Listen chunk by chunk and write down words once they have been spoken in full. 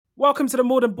Welcome to the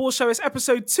More Than Ball Show. It's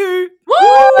episode 2. Woo!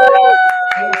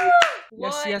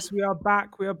 Yes, we are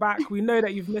back. We know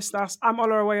that you've missed us. I'm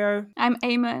Ola Awosika. I'm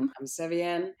Aiman. I'm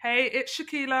Sevian. Hey, it's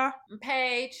Shequila. I'm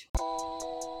Paige.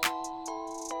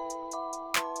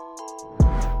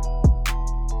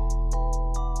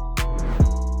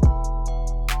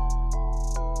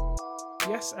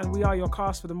 Yes, and we are your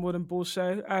cast for the More Than Ball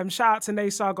Show. Shout out to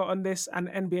Naysar got on this and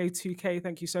NBA 2K.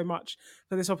 Thank you so much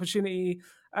for this opportunity.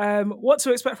 What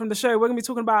to expect from the show? We're going to be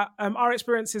talking about our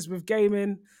experiences with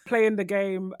gaming, playing the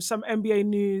game, some NBA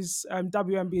news,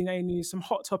 WNBA news, some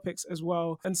hot topics as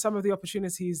well, and some of the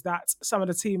opportunities that some of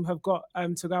the team have got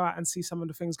to go out and see some of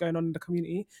the things going on in the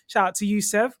community. Shout out to you,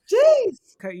 Sev. Jeez!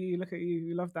 Look at you.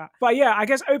 We love that. But yeah, I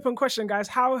guess open question, guys.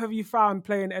 How have you found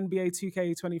playing NBA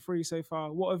 2K23 so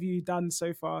far? What have you done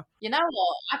so far? You know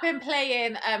what? I've been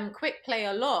playing quick play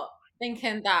a lot,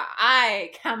 thinking that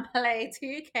I can play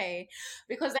 2K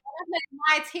because when I play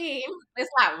my team, it's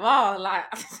like, wow, like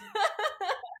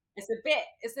it's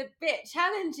a bit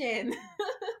challenging.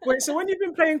 Wait, so when you've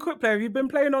been playing quick play, have you been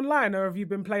playing online or have you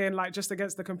been playing like just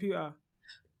against the computer?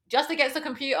 Just against the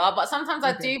computer, but sometimes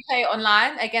I do play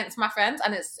online against my friends,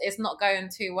 and it's not going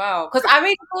too well because I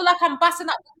really feel like I'm busting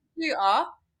up the computer.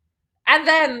 And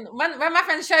then when my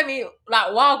friends show me like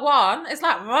Wagwan, it's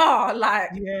like raw,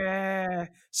 like yeah.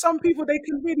 Some people they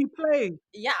can really play.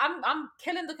 Yeah, I'm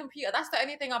killing the computer. That's the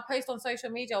only thing I post on social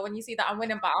media when you see that I'm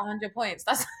winning by 100 points.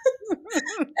 That's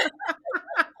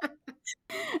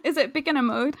Is it beginner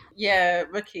mode? yeah,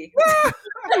 rookie. That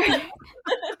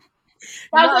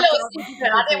was a little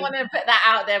secret. I didn't want to put that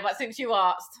out there, but since you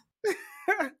asked.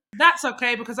 That's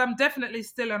okay because I'm definitely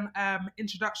still on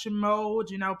introduction mode,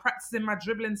 practicing my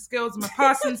dribbling skills, my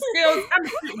passing skills, and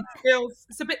shooting skills.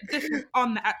 It's a bit different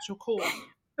on the actual court.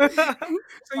 So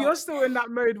you're still in that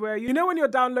mode where when you're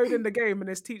downloading the game and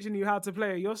it's teaching you how to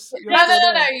play. You're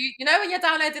no. You know when you're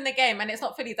downloading the game and it's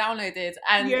not fully downloaded,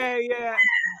 and yeah.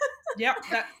 Yep,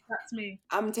 that's me.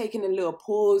 I'm taking a little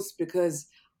pause because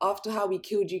after how we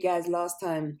killed you guys last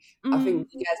time, I think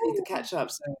you guys need to catch up.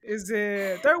 So. Is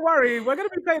it? Don't worry, we're going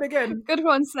to be playing again. Good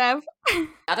one, Sev.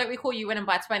 I don't recall you winning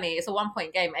by 20. It's a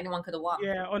 1-point game. Anyone could have won.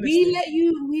 Yeah, honestly.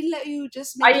 We let you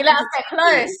just. Oh, you let us get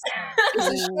close. It's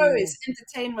a show. It's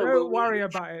entertainment. Don't worry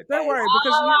about it. Don't worry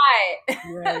because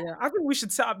yeah. I think we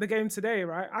should set up the game today,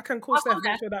 right? I can call Steph,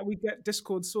 make sure that we get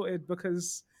Discord sorted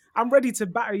because I'm ready to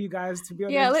batter you guys, to be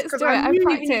honest. Yeah, let's do it. I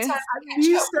practice. I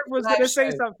knew Steph was going to say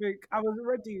something. I was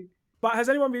ready. But has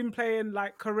anyone been playing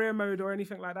like career mode or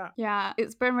anything like that? Yeah,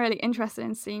 it's been really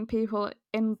interesting seeing people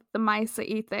in the My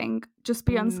City thing just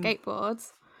be on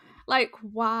skateboards. Like,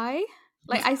 why?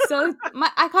 Like, I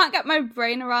can't get my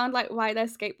brain around like why they're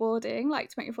skateboarding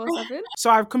like 24/7. So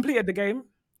I've completed the game,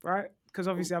 right? Because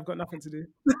obviously I've got nothing to do.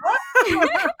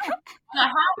 How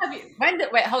have you?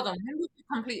 Wait, hold on. When did you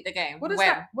complete the game? What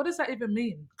does that even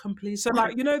mean? Complete. So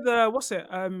like what's it?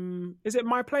 Is it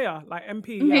My Player? Like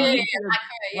MP?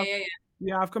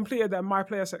 Yeah, I've completed the My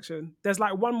Player section. There's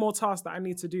like one more task that I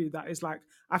need to do that is like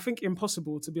I think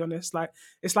impossible, to be honest. Like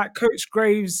it's like Coach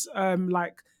Graves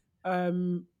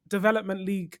Development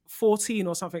League 14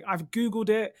 or something. I've Googled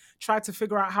it, tried to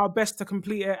figure out how best to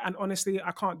complete it, and honestly,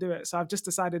 I can't do it. So I've just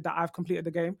decided that I've completed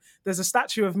the game. There's a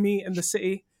statue of me in the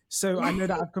city, so I know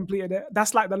that I've completed it.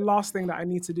 That's like the last thing that I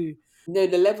need to do. No,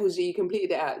 the levels that you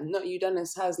completed it at, not you done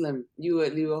as Haslam. You were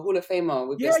Hall of Famer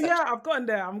with Yeah, I've gotten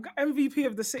there. I'm MVP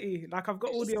of the city. Like I've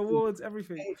got all the awards,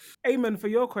 everything. Aiman, for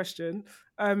your question.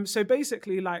 So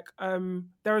basically, like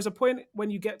there is a point when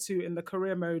you get to in the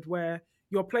career mode where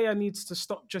your player needs to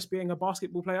stop just being a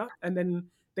basketball player and then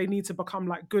they need to become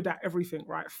like good at everything,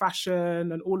 right?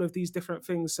 Fashion and all of these different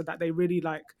things so that they really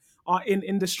like are in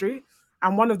industry.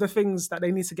 And one of the things that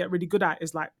they need to get really good at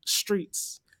is like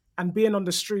streets, and being on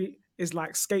the street is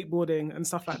like skateboarding and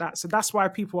stuff like that. So that's why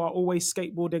people are always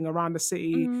skateboarding around the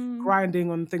city,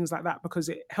 grinding on things like that, because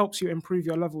it helps you improve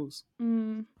your levels.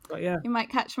 But yeah. You might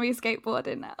catch me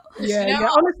skateboarding now. Yeah,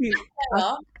 honestly.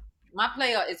 My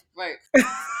player is broke.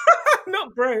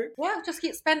 Not broke. Well, just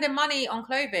keep spending money on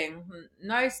clothing.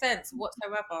 No sense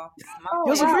whatsoever.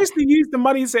 You're supposed to use the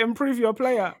money to improve your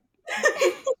player.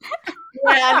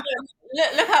 Yeah,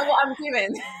 look at what I'm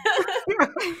doing.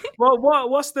 Well,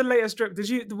 what's the latest drip?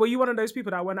 Were you one of those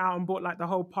people that went out and bought like the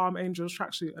whole Palm Angels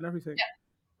tracksuit and everything?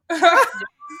 Yeah.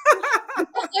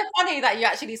 It's so funny that you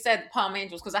actually said Palm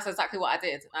Angels because that's exactly what I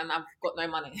did, and I've got no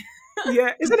money.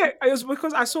 Yeah, isn't it? It was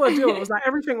because I saw a deal. It was like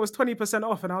everything was 20%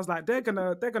 off, and I was like, they're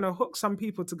gonna hook some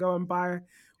people to go and buy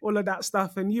all of that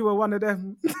stuff, and you were one of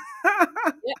them. Yeah.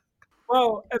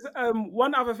 Well,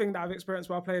 one other thing that I've experienced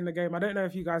while playing the game, I don't know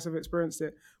if you guys have experienced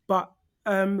it, but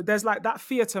there's like that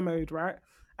theater mode, right?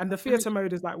 And the theater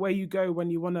mode is like where you go when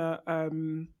you wanna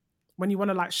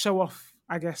like show off,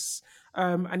 I guess,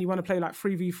 and you want to play like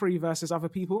 3v3 versus other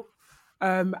people.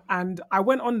 And I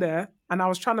went on there and I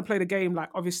was trying to play the game, like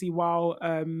obviously while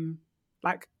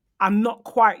like I'm not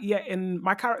quite yet in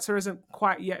my character isn't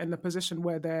quite yet in the position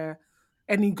where they're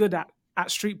any good at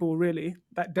street ball, really.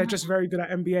 That they're just very good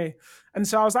at NBA. And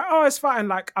so I was like, oh, it's fine.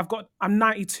 Like I'm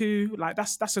 92. Like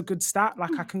that's a good stat.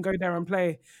 Like I can go there and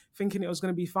play, thinking it was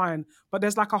going to be fine. But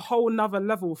there's like a whole nother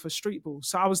level for street ball.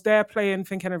 So I was there playing,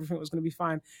 thinking everything was going to be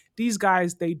fine. These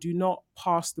guys, they do not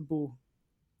pass the ball.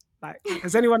 Like,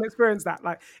 has anyone experienced that?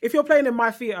 Like, if you're playing in my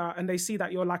theater and they see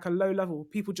that you're like a low level,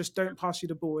 people just don't pass you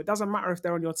the ball. It doesn't matter if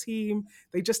they're on your team;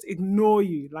 they just ignore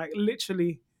you, like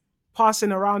literally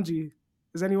passing around you.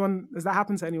 Has that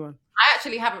happened to anyone? I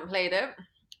actually haven't played it,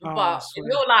 Oh, but in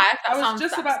real life, I was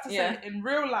just about to say, in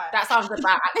real life, that sounds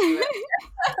about accurate.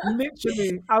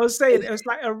 Literally, I was saying it was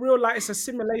like a real life. It's a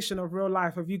simulation of real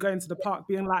life of you going to the park,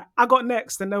 being like, "I got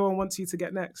next," and no one wants you to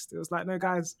get next. It was like, no,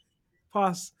 guys.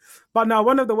 Pass. But no,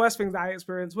 one of the worst things that I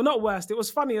experienced, well, not worst, it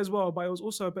was funny as well, but it was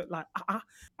also a bit like, I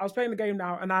was playing the game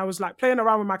now and I was like playing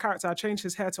around with my character. I changed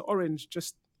his hair to orange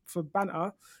just for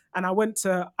banter. And I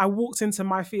walked into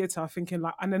my theater thinking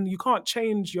like, and then you can't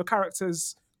change your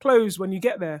character's clothes when you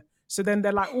get there. So then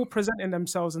they're like all presenting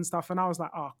themselves and stuff. And I was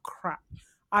like, oh crap,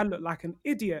 I look like an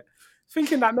idiot.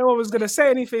 Thinking that no one was going to say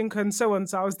anything and so on.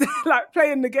 So I was there like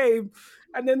playing the game.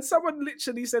 And then someone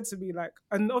literally said to me, like,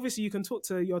 and obviously you can talk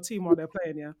to your team while they're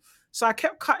playing, yeah? So I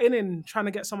kept cutting in, trying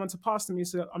to get someone to pass to me.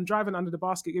 So I'm driving under the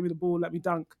basket, give me the ball, let me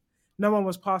dunk. No one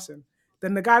was passing.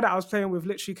 Then the guy that I was playing with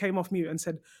literally came off mute and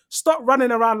said, stop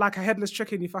running around like a headless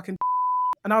chicken, you fucking.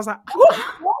 And I was like, what?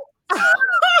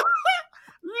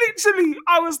 Literally,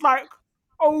 I was like,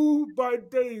 oh my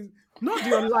days. Not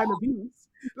the online abuse.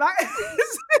 Like,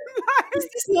 Is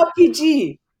this not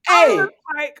PG? I Hey, was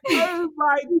like, oh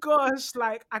my gosh,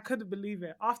 like I couldn't believe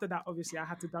it. After that, obviously, I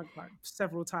had to dunk like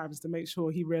several times to make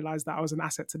sure he realized that I was an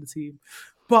asset to the team.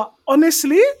 But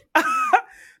honestly,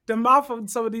 the mouth of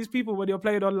some of these people when you're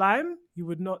playing online, you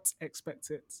would not expect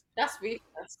it. That's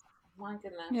ridiculous. My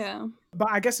goodness. Yeah. But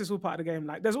I guess it's all part of the game.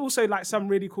 Like, there's also like some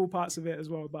really cool parts of it as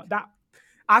well. But that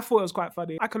I thought it was quite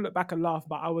funny. I can look back and laugh,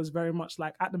 but I was very much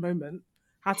like at the moment,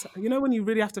 when you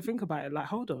really have to think about it, like,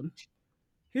 hold on.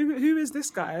 Who is this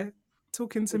guy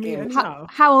talking to me anyhow?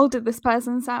 How old did this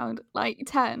person sound? Like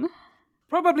 10?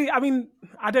 Probably. I mean,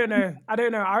 I don't know.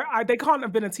 They can't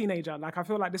have been a teenager. Like, I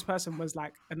feel like this person was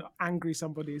like an angry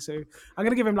somebody. So I'm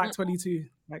gonna give him like 22.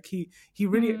 Like he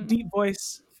really deep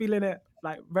voice, feeling it,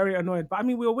 like very annoyed. But I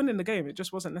mean, we were winning the game. It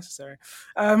just wasn't necessary.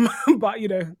 But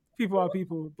people are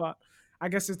people. But I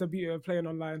guess it's the beauty of playing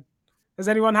online. Has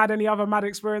anyone had any other mad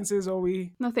experiences, or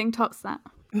we? Nothing tops that.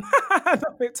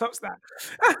 Nothing tops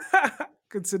that.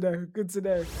 Good to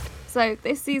know. So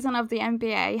this season of the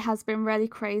NBA has been really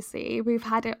crazy. We've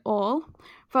had it all,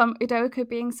 from Udoka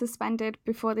being suspended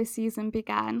before the season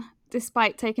began,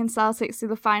 despite taking Celtics to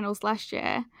the finals last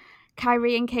year.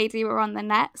 Kyrie and KD were on the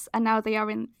Nets, and now they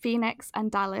are in Phoenix and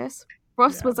Dallas.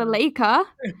 Russ was a Laker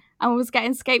and was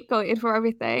getting scapegoated for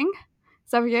everything.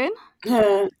 Sevian,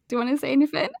 do you want to say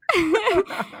anything?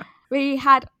 We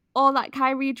had all that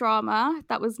Kyrie drama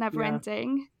that was never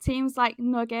ending. Teams like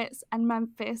Nuggets and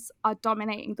Memphis are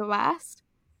dominating the West.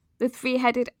 The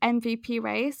three-headed MVP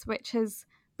race, which has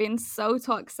been so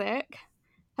toxic.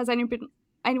 Has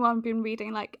anyone been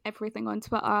reading like everything on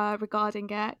Twitter regarding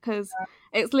it? Because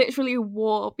it's literally a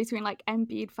war between like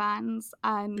Embiid fans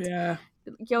and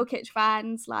Jokic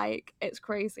fans. Like, it's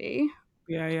crazy.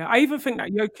 Yeah. I even think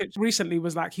that Jokic recently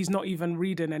was like, he's not even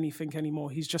reading anything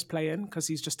anymore. He's just playing because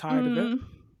he's just tired of it.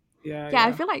 Yeah.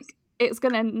 I feel like it's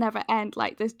gonna never end,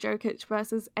 like this Jokic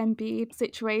versus Embiid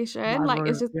situation. Like,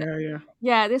 it's just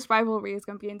this rivalry is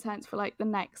gonna be intense for like the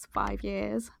next 5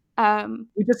 years.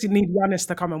 We just need Giannis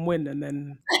to come and win, and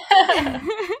then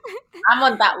I'm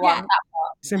on that one. Yeah. That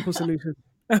part. Simple solution.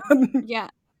 Yeah,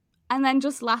 and then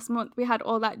just last month we had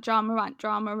all that Ja Morant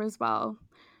drama as well.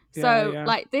 So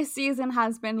like this season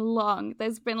has been long.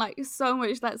 There's been like so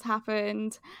much that's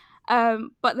happened.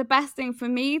 But the best thing for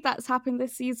me that's happened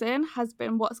this season has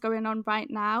been what's going on right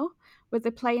now with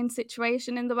the playing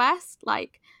situation in the West.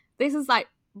 Like, this is like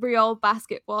real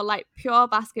basketball, like pure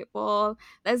basketball.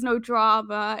 There's no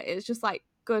drama. It's just like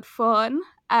good fun.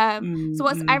 So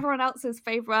what's everyone else's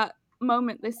favorite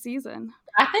moment this season?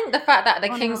 I think the fact that the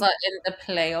Kings are in the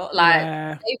playoff,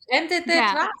 like they've ended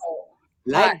their drought.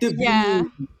 Like the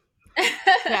blue.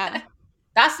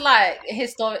 That's like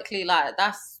historically, like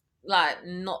that's like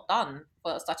not done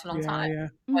for such a long time.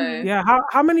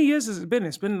 How many years has it been?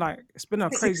 It's been a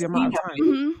crazy amount of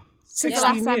time. Because the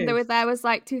last 16 time they were years. there was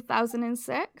like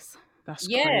 2006. That's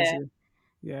Yeah. crazy.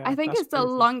 Yeah, I think that's it's the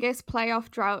crazy. longest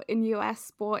playoff drought in US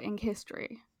sporting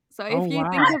history. So Oh, if you wow.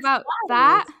 think about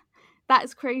that,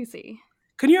 that's crazy.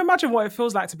 Can you imagine what it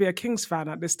feels like to be a Kings fan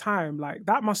at this time? Like,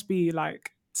 that must be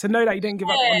like, to know that you didn't give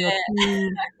up on your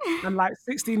team and like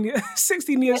 16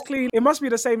 years clean. It must be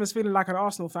the same as feeling like an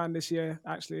Arsenal fan this year,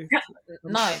 actually.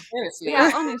 No, seriously.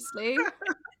 Yeah, honestly.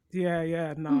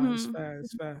 Yeah, no, it's fair,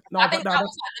 it's fair. No, I but think no, that that's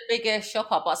was like the biggest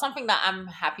shocker, but something that I'm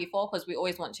happy for because we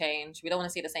always want change. We don't want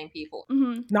to see the same people.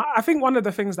 now, I think one of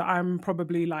the things that I'm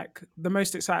probably like the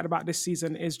most excited about this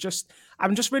season is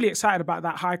I'm just really excited about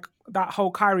that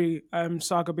whole Kyrie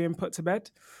saga being put to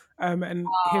bed. And him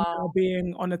now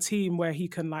being on a team where he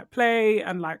can like play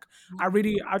and like I'm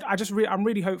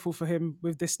really hopeful for him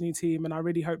with this new team, and I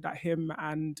really hope that him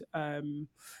and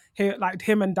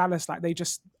him and Dallas, like they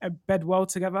just bed well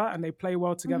together and they play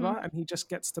well together, and he just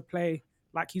gets to play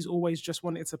like he's always just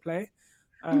wanted to play.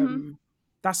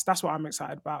 That's what I'm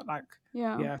excited about. Like,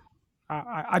 Yeah.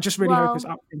 I just really hope it's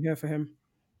up in here for him.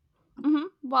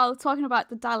 While talking about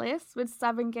the Dallas, with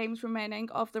 7 games remaining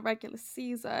of the regular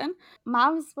season,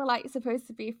 Mavs were like supposed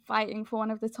to be fighting for one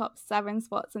of the top 7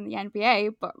 spots in the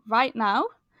NBA, but right now,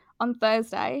 on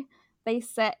Thursday, they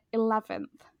sit 11th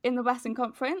in the Western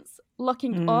Conference,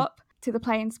 looking up to the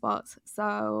play-in spots.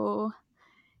 So,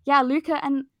 yeah, Luka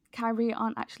and Kyrie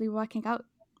aren't actually working out,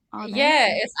 are they? Yeah,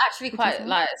 it's actually Would you quite say?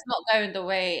 like it's not going the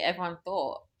way everyone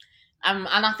thought. And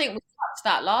I think we touched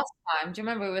that last time. Do you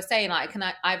remember we were saying like, can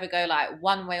I either go like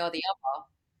one way or the other?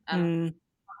 And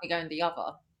we go in the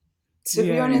other. To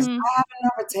be honest, Mhm. I have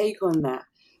another take on that.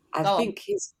 I Go on. think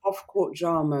his off-court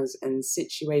dramas and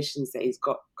situations that he's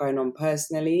got going on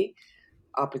personally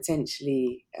are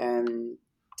potentially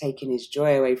taking his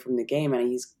joy away from the game,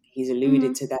 and he's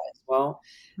alluded to that as well.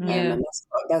 Yeah. And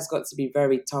that's got to be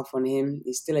very tough on him.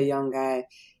 He's still a young guy.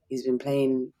 He's been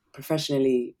playing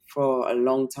professionally for a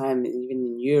long time, even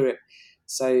in Europe.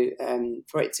 So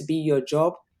for it to be your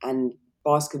job, and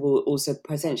basketball also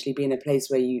potentially being a place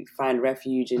where you find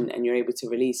refuge and you're able to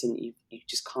release, and you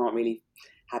just can't really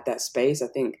have that space. I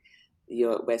think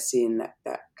we're seeing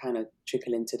that kind of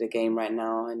trickle into the game right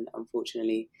now, and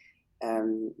unfortunately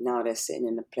now they're sitting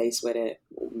in a place where they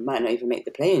might not even make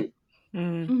the play-in. But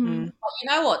you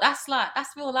know what? That's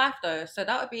real life though. So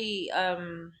that would be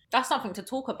that's something to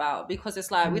talk about, because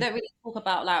it's like we don't really talk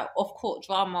about like off court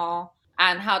drama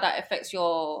and how that affects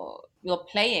your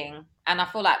playing. And I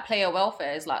feel like player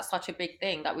welfare is like such a big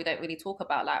thing that we don't really talk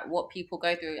about, like what people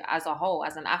go through as a whole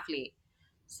as an athlete.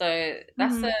 So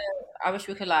that's I wish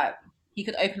we could like he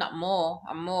could open up more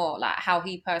and more like how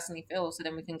he personally feels, so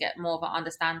then we can get more of an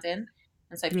understanding,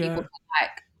 and so people can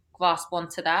like grasp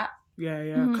onto that.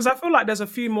 Yeah. Because I feel like there's a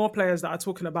few more players that are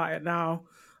talking about it now,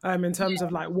 in terms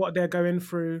of like what they're going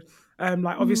through.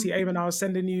 Like obviously, Aiman, I was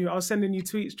sending you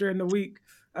tweets during the week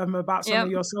about some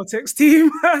of your Celtics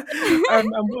team and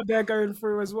what they're going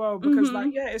through as well. Because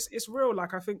like, yeah, it's real.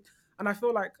 Like I think, and I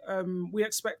feel like we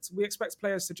expect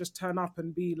players to just turn up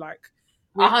and be like,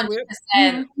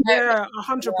 100%.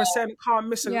 100%, can't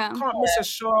miss a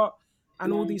shot.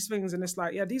 And all these things, and it's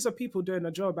like, yeah, these are people doing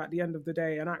a job at the end of the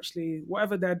day, and actually,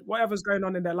 whatever's going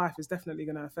on in their life is definitely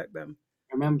going to affect them.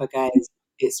 Remember, guys,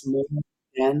 it's more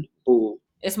than ball.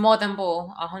 It's more than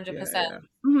ball, 100%. Exactly.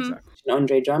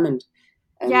 Andre Drummond.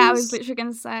 Yeah, I was literally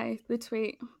going to say the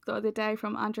tweet the other day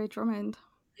from Andre Drummond.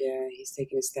 Yeah, he's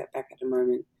taking a step back at the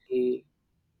moment. He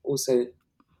also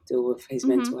deal with his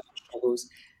mental health struggles.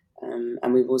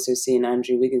 And we've also seen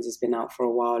Andrew Wiggins has been out for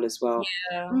a while as well.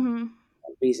 Yeah.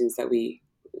 Reasons that they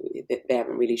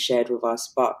haven't really shared with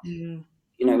us, but you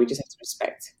know, we just have to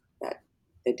respect that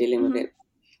they're dealing with it,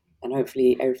 and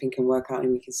hopefully everything can work out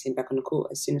and we can see him back on the court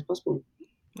as soon as possible.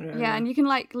 Yeah, and you can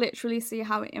like literally see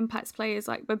how it impacts players,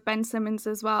 like with Ben Simmons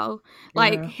as well.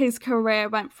 Like his career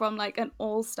went from like an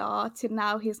all-star to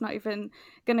now he's not even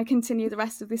going to continue the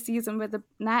rest of the season with the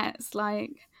Nets.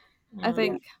 Like I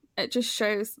think it just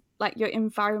shows like your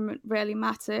environment really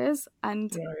matters,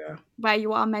 and where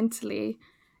you are mentally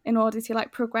in order to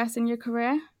like progress in your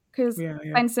career, because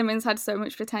Ben Simmons had so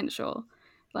much potential.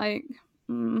 Like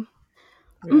Do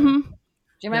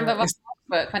you remember Russell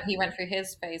Westbrook when he went through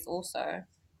his phase also?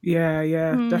 Yeah,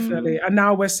 definitely. And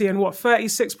now we're seeing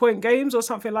 36-point games or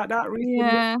something like that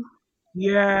recently.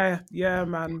 Yeah,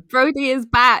 man. Brody is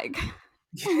back.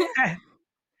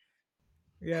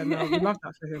 Yeah, no, we love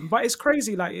that for him. But it's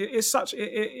crazy, like it's such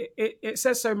it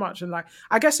says so much, and like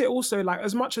I guess it also, like,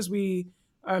 as much as we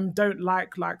don't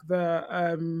like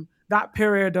the that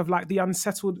period of like the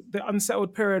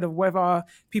unsettled period of whether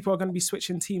people are going to be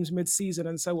switching teams mid-season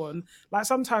and so on, like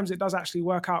sometimes it does actually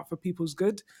work out for people's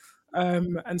good.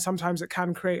 and sometimes it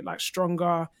can create like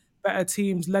stronger, better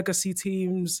teams, legacy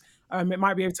teams. It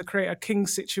might be able to create a king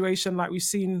situation like we've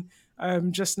seen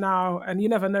just now, and you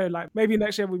never know. Like maybe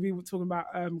next year we'll be talking about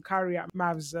Kyrie at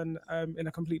Mavs and in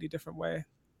a completely different way.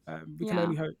 We can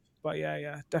only hope. But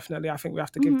yeah, definitely. I think we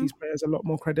have to give these players a lot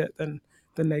more credit than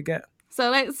they get. So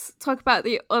let's talk about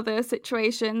the other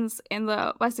situations in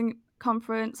the Western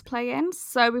Conference play-ins.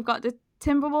 So we've got the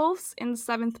Timberwolves in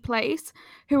 7th place,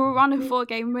 who were on a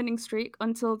 4-game winning streak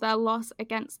until their loss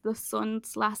against the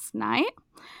Suns last night.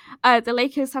 The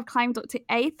Lakers have climbed up to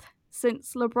 8th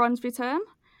since LeBron's return.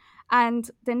 And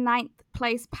the 9th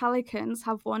place Pelicans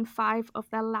have won 5 of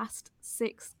their last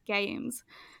 6 games.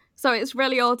 So it's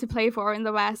really all to play for in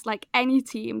the West. Like any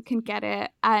team can get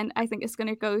it. And I think it's going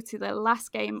to go to the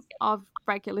last game of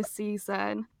regular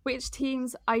season. Which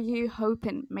teams are you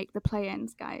hoping make the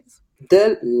play-ins, guys?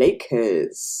 The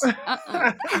Lakers.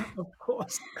 Of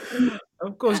course.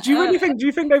 Do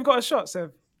you think they've got a shot,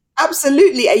 Sev?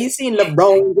 Absolutely. Are you seeing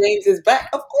LeBron James is back?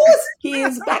 Of course, he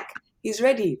is back. He's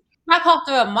ready. Back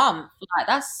after a month. Like,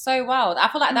 that's so wild. I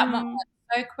feel like that month went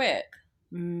so quick.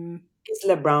 It's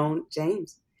LeBron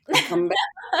James. He's come back.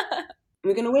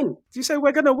 We're going to win. Do you say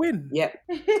we're going to win? Yep.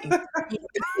 I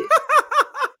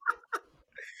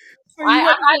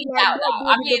doubt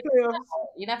that.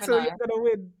 You never know. You're going to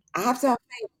win. I have to have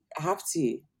faith. I have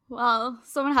to. Well,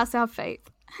 someone has to have faith.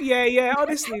 Yeah,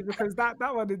 honestly, because that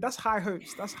one, that's high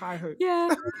hopes. That's high hopes.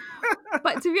 Yeah.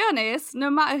 But to be honest, no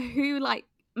matter who like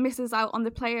misses out on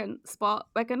the play-in spot,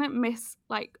 we're going to miss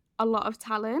like a lot of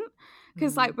talent.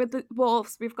 Because like with the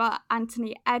Wolves, we've got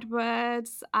Anthony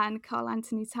Edwards and Karl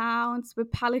Anthony Towns.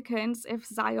 With Pelicans, if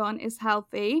Zion is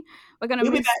healthy, we're going to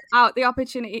miss out the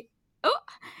opportunity. Oh,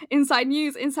 inside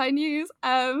news.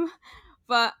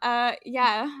 But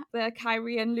the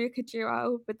Kyrie and Luka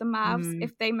duo with the Mavs,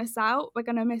 if they miss out, we're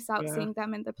going to miss out seeing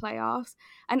them in the playoffs.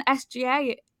 And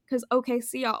SGA, because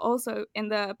OKC are also in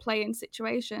the play-in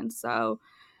situation. So,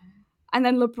 and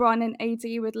then LeBron and AD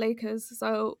with Lakers.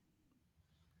 So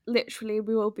literally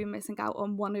we will be missing out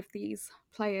on one of these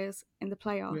players in the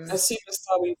playoffs. A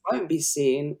superstar we won't be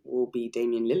seeing will be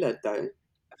Damian Lillard, though.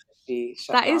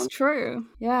 That is true.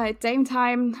 Yeah, Dame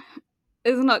time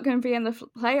is not going to be in the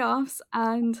playoffs,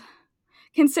 and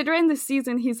considering the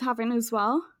season he's having as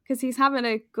well, because he's having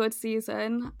a good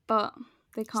season, but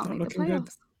they can't make the playoffs.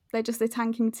 Good. They're just a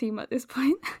tanking team at this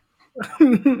point.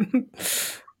 They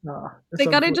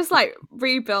gotta just like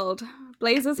rebuild.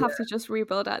 Blazers have to just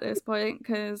rebuild at this point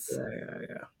because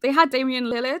they had Damian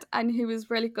Lillard and he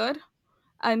was really good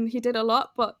and he did a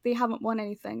lot, but they haven't won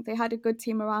anything. They had a good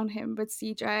team around him with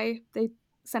CJ. They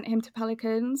sent him to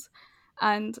Pelicans,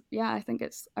 and I think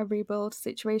it's a rebuild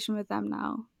situation with them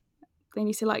now. They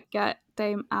need to like get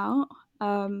Dame out.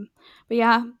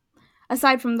 But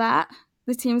aside from that,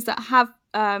 the teams that have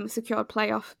secured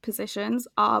playoff positions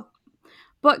are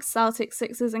Bucks, Celtics,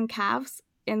 Sixers, and Cavs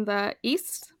in the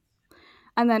East.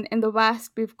 And then in the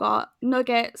West, we've got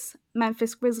Nuggets,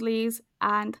 Memphis Grizzlies,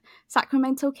 and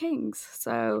Sacramento Kings.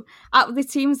 So out of the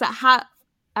teams that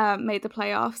have made the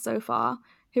playoffs so far,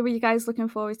 who are you guys looking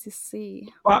forward to see?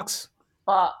 Bucks.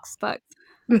 I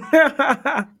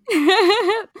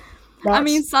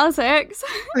mean, Celtics.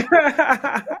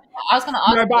 I was going to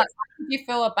ask you, how do you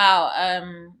feel about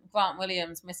Grant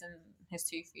Williams missing his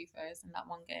 2 free throws in that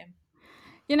one game?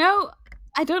 You know,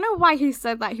 I don't know why he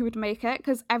said that he would make it,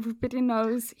 because everybody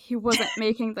knows he wasn't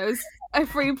making those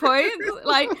 3 points.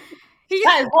 Like,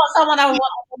 that is what someone I want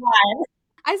to mind.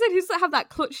 I said he doesn't have that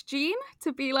clutch gene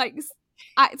to be like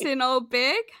acting all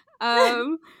big.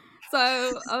 So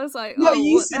I was like, what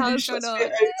the hell is going on?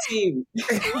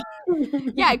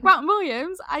 Yeah, Grant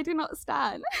Williams, I do not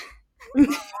stand.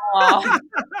 You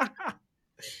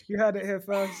heard it here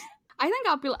first. I think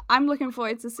I'm looking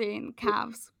forward to seeing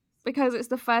Cavs, because it's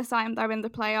the first time they're in the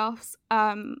playoffs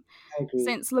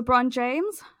since LeBron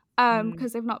James,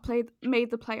 because they've not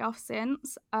made the playoffs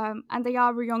since. And they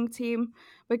are a young team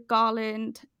with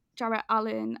Garland, Jarrett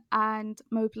Allen, and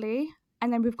Mobley.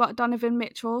 And then we've got Donovan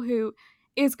Mitchell, who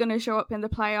is going to show up in the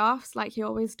playoffs like he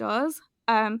always does.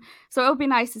 So it'll be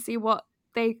nice to see what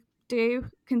they do,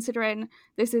 considering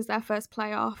this is their first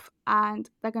playoff and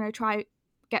they're going to try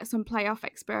get some playoff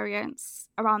experience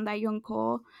around their young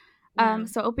core.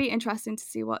 So it'll be interesting to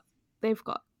see what they've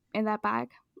got in their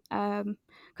bag,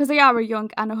 because they are a young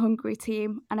and a hungry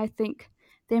team, and I think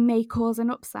they may cause an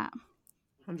upset.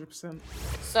 100%.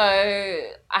 So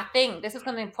I think this is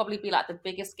going to probably be like the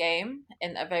biggest game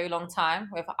in a very long time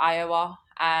with Iowa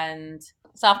and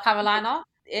South Carolina.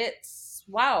 It's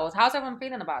wild. How's everyone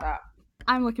feeling about that?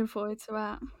 I'm looking forward to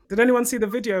it. Did anyone see the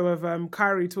video of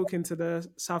Kyrie talking to the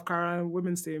South Carolina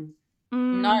women's team?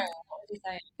 No. she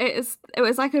saying? It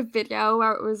was like a video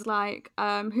where it was like,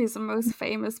 who's the most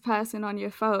famous person on your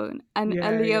phone? And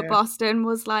Yeah, Aaliyah yeah, Boston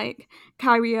was like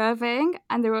Kyrie Irving,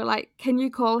 and they were like, can you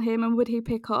call him and would he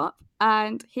pick up?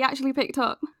 And he actually picked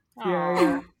up. yeah, Aw.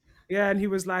 yeah. Yeah, and he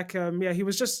was like, yeah, he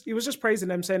was just praising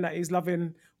them, saying that he's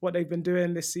loving what they've been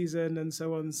doing this season and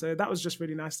so on. So that was just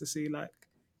really nice to see, like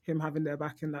him having their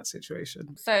back in that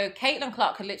situation. So Caitlin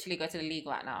Clark could literally go to the league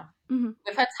right now. Mhm.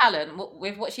 With her talent,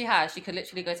 with what she has, she could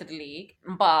literally go to the league.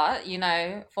 But,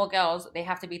 for girls, they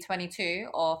have to be 22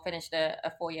 or finish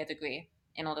a 4-year degree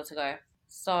in order to go.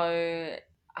 So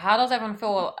how does everyone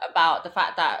feel about the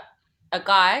fact that a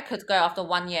guy could go after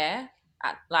 1 year,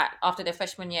 after their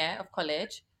freshman year of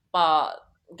college, but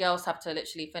girls have to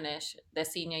literally finish their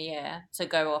senior year to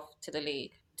go off to the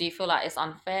league? Do you feel like it's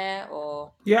unfair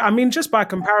or? Yeah, I mean, just by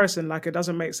comparison, like it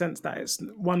doesn't make sense that it's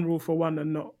one rule for one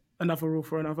and not another rule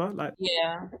for another. Like,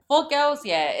 Yeah. For girls,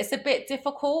 yeah, it's a bit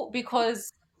difficult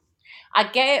because I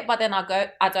get it, but then I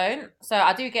don't. So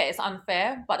I do get it's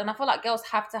unfair, but then I feel like girls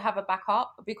have to have a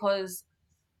backup because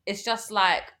it's just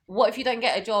like, what if you don't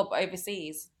get a job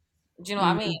overseas? Do you know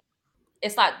what I mean? mm,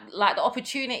 It's like the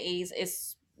opportunities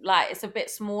is like it's a bit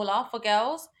smaller for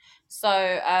girls. So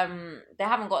they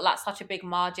haven't got like such a big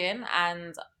margin,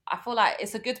 and I feel like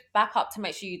it's a good backup to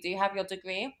make sure you do have your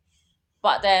degree.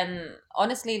 But then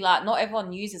honestly, like not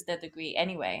everyone uses their degree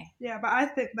anyway. Yeah, but I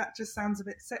think that just sounds a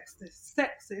bit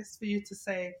sexist for you to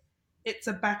say it's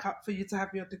a backup for you to have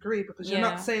your degree, because you're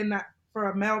not Yeah. saying that for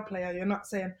a male player. You're not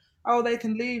saying, oh, they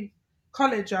can leave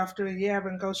college after a year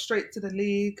and go straight to the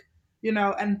league,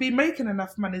 and be making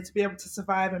enough money to be able to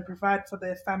survive and provide for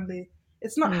their family.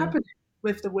 It's not mm. happening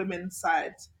with the women's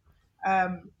side.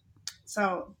 Um,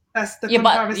 so that's the Yeah,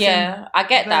 but comparison yeah, I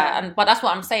get there. that, and but that's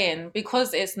what I'm saying,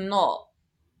 because it's not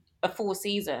a full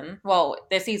season. Well,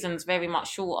 their season's very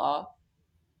much shorter.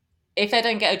 If they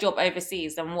don't get a job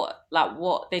overseas, then what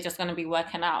they're just going to be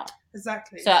working out.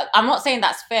 Exactly. So I'm not saying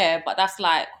that's fair, but that's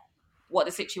like what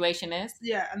the situation is.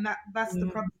 Yeah, and that's the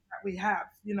Mm. problem that we have.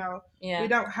 Yeah. We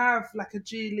don't have like a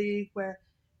G League where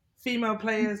female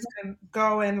players can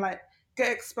go and like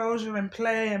get exposure and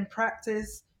play and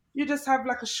practice. You just have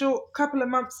like a short couple of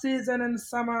months season in the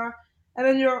summer, and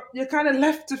then you're kind of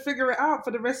left to figure it out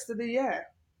for the rest of the year.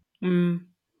 Mm,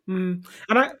 mm.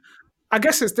 And I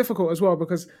guess it's difficult as well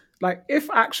because, like, if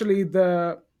actually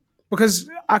because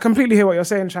I completely hear what you're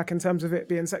saying, Shaq, in terms of it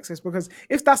being sexist. Because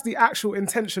if that's the actual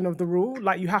intention of the rule,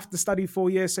 like you have to study 4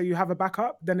 years so you have a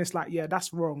backup, then it's like, yeah,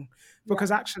 that's wrong. Yeah.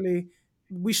 Because actually,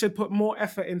 we should put more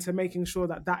effort into making sure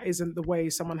that that isn't the way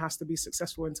someone has to be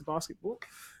successful into basketball.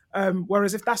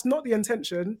 Whereas if that's not the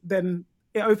intention, then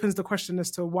it opens the question as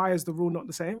to why is the rule not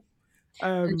the same.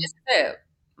 And Um, just it,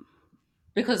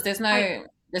 because there's I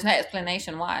no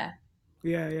explanation why.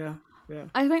 yeah, yeah, yeah.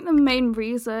 I think the main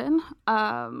reason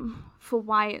for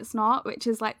why it's not, which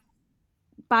is like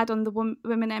bad on the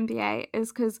women NBA,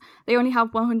 is because they only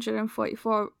have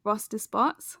 144 roster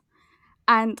spots,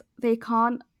 and they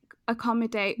can't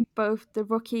accommodate both the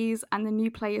rookies and the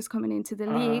new players coming into the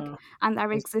league Uh, and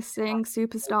their existing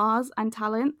superstars and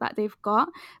talent that they've got.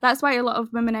 That's why a lot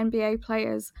of women NBA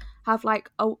players have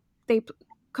they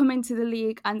come into the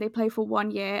league and they play for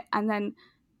 1 year, and then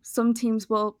some teams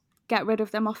will get rid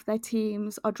of them off their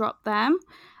teams or drop them.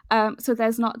 So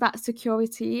there's not that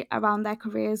security around their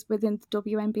careers within the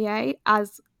WNBA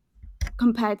as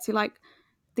compared to like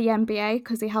the NBA,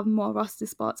 because they have more roster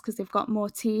spots because they've got more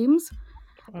teams.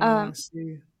 I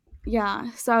see.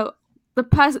 Yeah, so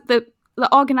the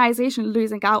organization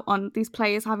losing out on these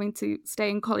players having to stay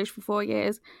in college for 4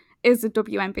 years is the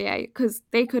WNBA, because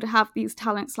they could have these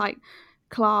talents like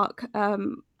Clark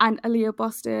and Aaliyah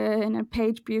Boston and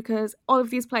Paige Buchers, all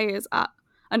of these players at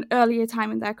an earlier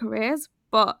time in their careers,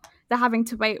 but they're having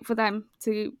to wait for them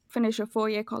to finish a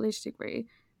 4-year college degree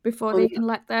before On, they can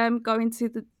let them go into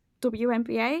the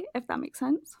WNBA, if that makes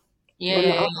sense. Yeah, on yeah,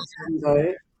 the yeah. other hand,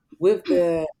 though, with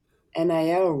the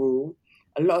NIL rule,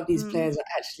 a lot of these Mm. players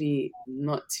are actually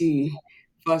not too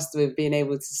fussed with being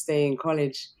able to stay in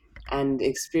college and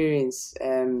experience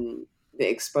the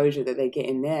exposure that they get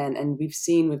in there. And we've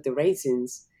seen with the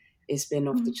ratings, it's been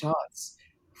off the Mhm. charts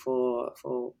for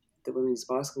the women's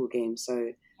basketball game. So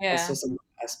that's Yeah. just an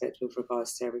aspect with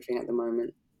regards to everything at the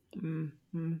moment. Mm,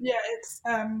 mm. Yeah, it's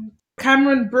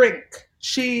Cameron Brink.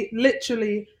 She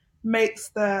literally makes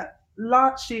the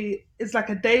last. She is like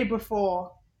a day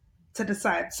before to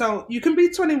decide. So you can be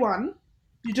 21.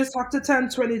 You just have to turn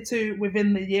 22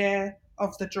 within the year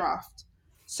of the draft.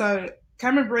 So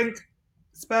Cameron Brink's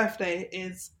birthday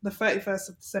is the 31st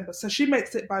of December. So she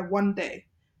makes it by one day.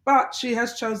 But she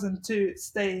has chosen to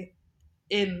stay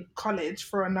in college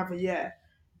for another year.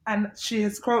 And she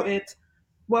has quoted,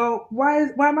 well, why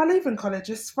am I leaving college?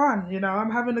 It's fun,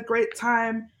 I'm having a great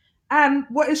time. And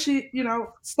what is she,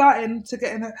 starting to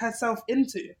get herself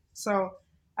into? So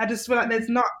I just feel like there's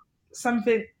not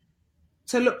something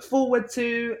to look forward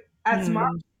to as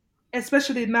much, Mm,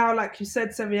 especially now, like you said,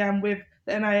 Sevian, with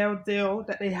the NIL deal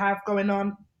that they have going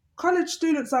on. College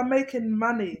students are making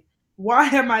money. Why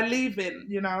am I leaving?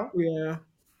 yeah.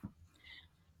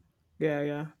 Yeah,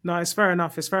 yeah. No, it's fair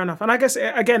enough. It's fair enough. And I guess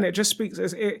again, it just speaks.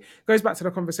 It goes back to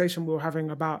the conversation we were having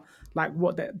about like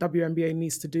what the WNBA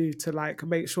needs to do to like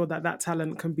make sure that that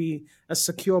talent can be a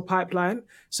secure pipeline.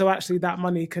 So actually, that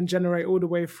money can generate all the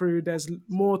way through. There's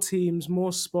more teams,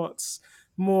 more spots,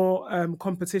 more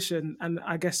competition, and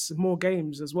I guess more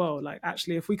games as well. Like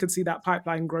actually, if we could see that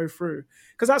pipeline grow through,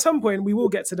 because at some point we will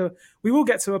get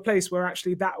to a place where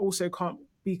actually that also can't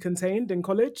be contained in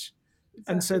college,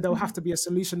 and so Exactly. there'll have to be a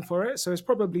solution for it. So it's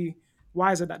probably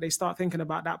wiser that they start thinking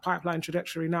about that pipeline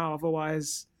trajectory now.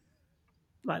 Otherwise,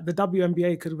 like the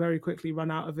WNBA could very quickly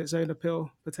run out of its own appeal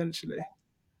potentially.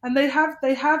 And they have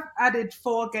added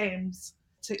 4 games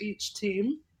to each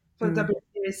team for the Mm,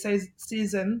 WNBA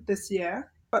season this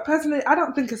year. But personally, I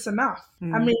don't think it's enough. I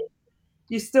mm, mean,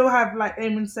 you still have, like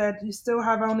Aiman said, you still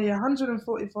have only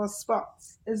 144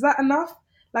 spots. Is that enough?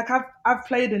 Like I've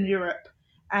played in Europe,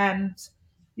 and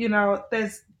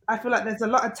there's I feel like there's a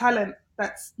lot of talent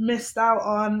that's missed out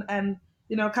on, and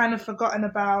kind of forgotten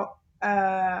about.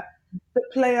 The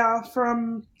player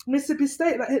from Mississippi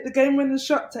State that hit the game-winning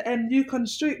shot to end Yukon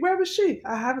Street. Where was she?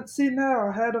 I haven't seen her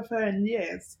or heard of her in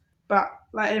years. But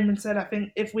like Eamon said, I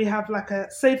think if we have like a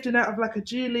safety net of like a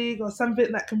G League or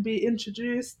something that can be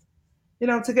introduced,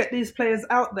 to get these players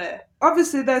out there.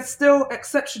 Obviously, there's still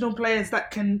exceptional players that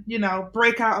can,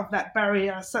 break out of that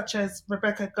barrier, such as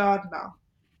Rebecca Gardner,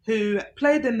 who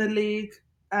played in the league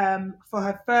for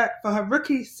her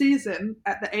rookie season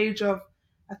at the age of,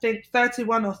 I think,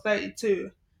 31 or 32.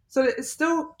 So it's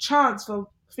still chance for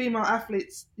female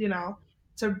athletes,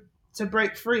 to to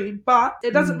break free, but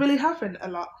it doesn't mm. really happen a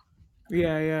lot.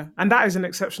 Yeah, yeah. And that is an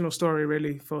exceptional story,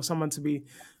 really, for someone to be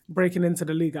breaking into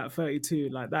the league at 32.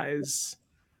 Like that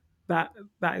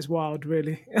that is wild,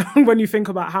 really. When you think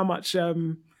about how much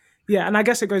yeah, and I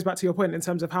guess it goes back to your point in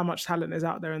terms of how much talent is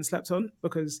out there and slept on,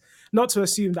 because not to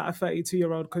assume that a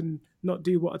 32-year-old can not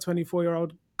do what a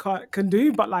 24-year-old can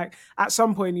do, but like at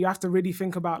some point you have to really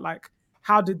think about like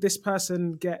how did this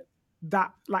person get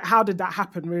that, like how did that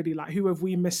happen, really, like who have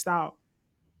we missed out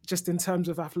just in terms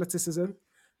of athleticism.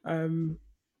 um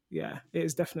yeah, it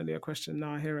is definitely a question.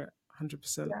 Now I hear it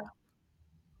 100%. Yeah.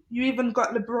 You even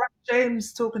got LeBron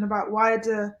James talking about why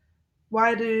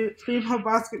do female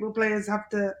basketball players have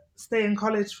to stay in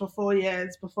college for 4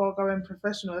 years before going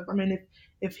professional? I mean,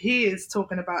 if he is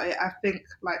talking about it, I think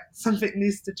like something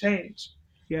needs to change.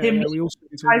 Yeah, Him yeah, in we also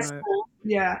need to talk high about it. school,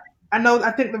 yeah.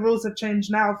 I think the rules have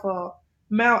changed now for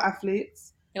male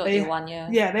athletes. You'll do They 1 year.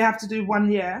 Yeah, they have to do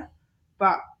 1 year.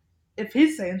 But if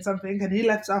he's saying something and he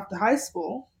left after high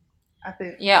school, I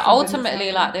think Yeah, something needs to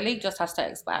ultimately, like happen. the league just has to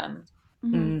expand.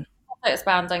 Mhm. Mm,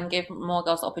 Expand and give more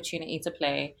girls the opportunity to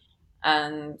play.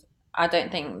 And I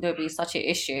don't think there'll be such an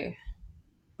issue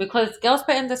because girls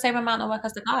put in the same amount of work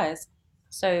as the guys.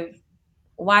 So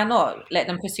why not let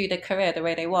them pursue their career the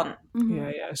way they want? yeah,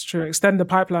 Mhm. yeah, it's true. Extend the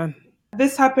pipeline.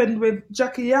 This happened with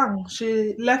Jackie Young.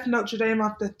 She left Notre Dame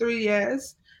after 3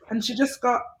 years, and she just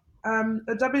got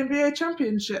a WNBA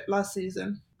championship last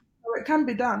season. So it can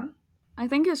be done. I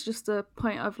think it's just a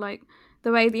point of like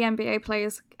the way the NBA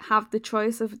players have the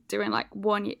choice of doing like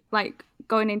like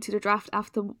going into the draft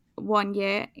after 1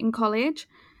 year in college,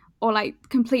 or like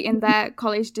completing their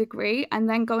college degree and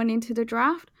then going into the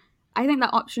draft. I think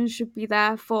that option should be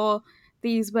there for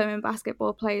these women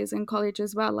basketball players in college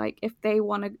as well. Like if they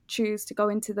want to choose to go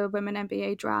into the women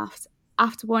NBA draft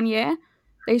after 1 year,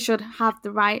 they should have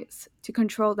the rights to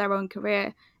control their own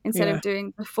career instead Yeah, of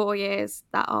doing the 4 years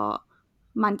that are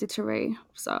mandatory.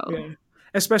 So, yeah.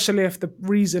 Especially if the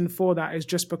reason for that is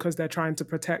just because they're trying to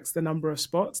protect the number of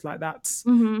spots, like that's,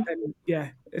 mhm, and yeah,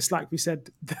 it's like we said,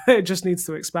 it just needs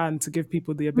to expand to give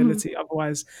people the mhm, ability.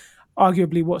 Otherwise,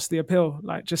 arguably, what's the appeal?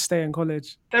 Like, just stay in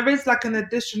college. There is like an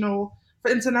additional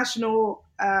for international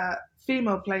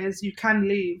female players. You can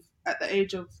leave at the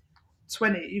age of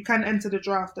 20. You can enter the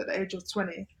draft at the age of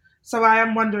 20. So I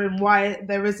am wondering why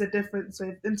there is a difference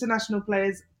with international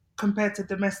players compared to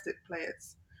domestic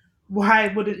players. Why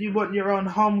wouldn't you want your own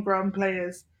homegrown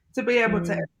players to be able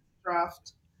to enter Mm, the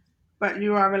draft, but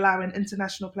you are allowing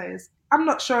international players? I'm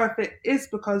not sure if it is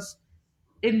because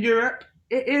in Europe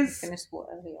it is Finish sport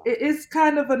earlier. it is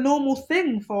kind of a normal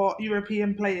thing for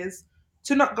European players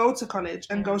to not go to college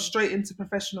and go straight into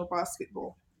professional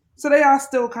basketball. So they are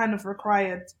still kind of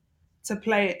required to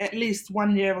play at least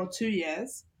 1 year or 2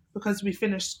 years because we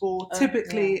finish school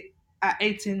typically at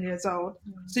 18 years old.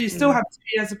 So you still have 2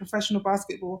 years of professional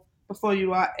basketball before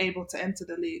you are able to enter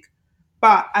the league.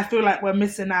 But I feel like we're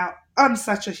missing out on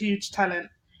such a huge talent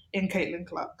in Caitlin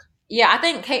Clark. Yeah, I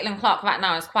think Caitlin Clark right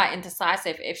now is quite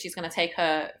indecisive if she's going to take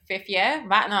her 5th year.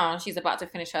 Right now, she's about to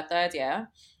finish her 3rd year,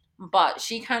 but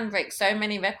she can break so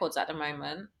many records at the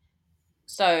moment.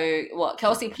 So,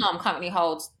 Kelsey Plum currently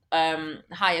holds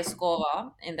highest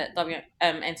scorer in the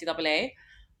NCAA,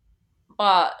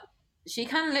 but she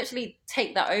can literally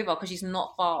take that over because she's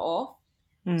not far off.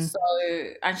 So,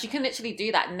 and she can literally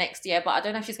do that next year, but I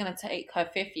don't know if she's going to take her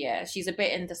 5th year. She's a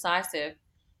bit indecisive.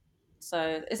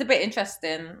 So it's a bit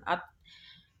interesting. I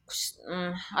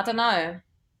don't know.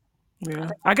 Yeah,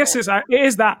 I guess it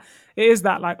is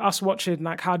that like us watching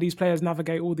like how these players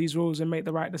navigate all these rules and make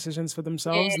the right decisions for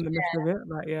themselves in the midst of it.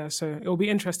 Like, yeah, so it'll be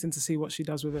interesting to see what she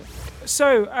does with it.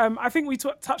 So I think we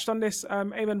touched on this.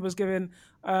 Aiman was giving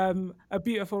a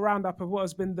beautiful roundup of what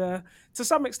has been to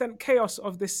some extent, chaos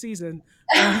of this season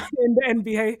in the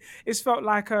NBA. It's felt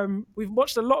like we've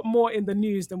watched a lot more in the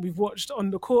news than we've watched on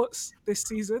the courts this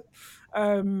season.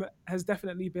 Has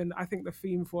definitely been, I think, the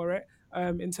theme for it.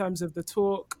 In terms of the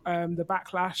talk, the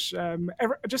backlash,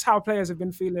 just how players have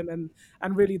been feeling,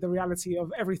 and really the reality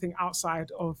of everything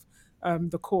outside of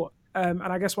the court. And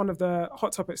I guess one of the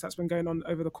hot topics that's been going on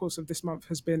over the course of this month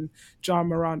has been Ja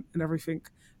Morant and everything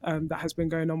that has been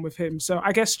going on with him. So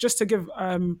I guess just to give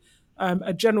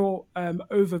a general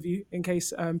overview in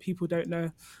case people don't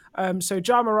know. So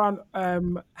Ja Morant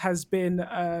has been,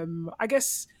 I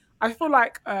guess, I feel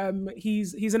like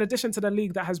he's an addition to the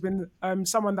league that has been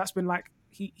someone that's been like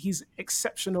he's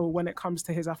exceptional when it comes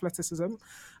to his athleticism,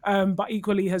 but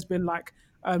equally has been like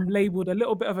labeled a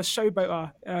little bit of a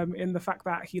showboater in the fact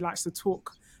that he likes to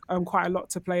talk quite a lot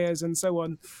to players and so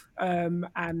on,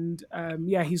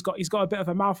 yeah, he's got a bit of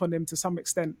a mouth on him to some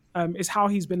extent. Is how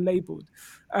he's been labeled.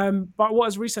 But what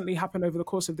has recently happened over the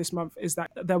course of this month is that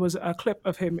there was a clip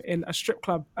of him in a strip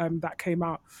club that came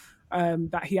out.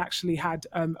 That he actually had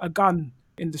a gun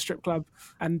in the strip club,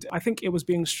 and I think it was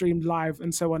being streamed live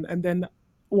and so on. And then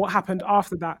what happened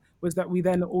after that was that we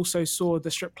then also saw the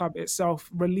strip club itself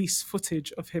release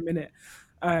footage of him in it.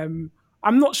 I'm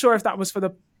not sure if that was for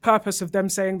the purpose of them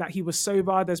saying that he was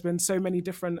sober. There's been so many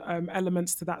different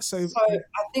elements to that. So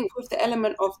I think with the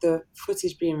element of the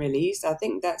footage being released, I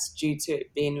think that's due to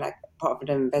it being like part of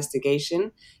an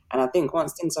investigation. And I think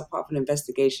once things are part of an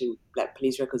investigation, like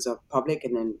police records are public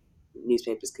and then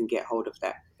newspapers can get hold of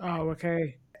that. Oh,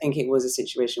 okay. I think it was a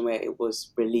situation where it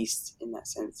was released in that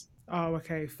sense. Oh,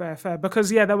 okay, fair. Because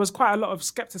yeah, there was quite a lot of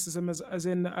skepticism as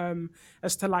in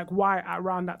as to like why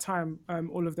around that time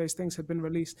all of those things had been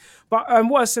released. But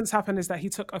what has since happened is that he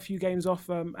took a few games off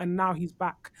and now he's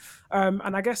back. And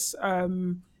I guess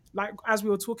like as we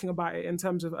were talking about it in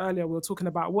terms of earlier, we were talking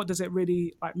about what does it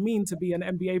really like mean to be an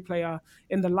NBA player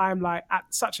in the limelight at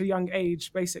such a young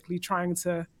age, basically trying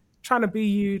to be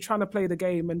you, trying to play the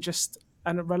game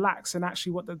and relax, and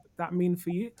actually what did that mean for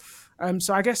you.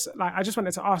 So I guess like I just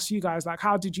wanted to ask you guys, like,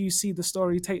 how did you see the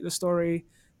story, take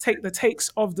the takes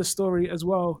of the story as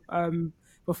well,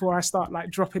 before I start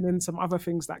like dropping in some other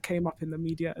things that came up in the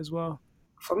media as well.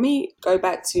 For me, go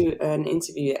back to an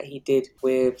interview that he did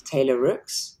with Taylor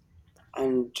Rooks,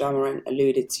 and Ja Morant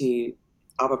alluded to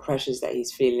other pressures that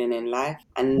he's feeling in life.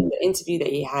 And the interview that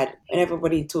he had, when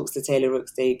everybody talks to Taylor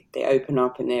Rooks, they open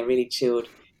up and they're really chilled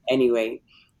anyway.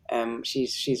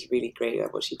 She's really great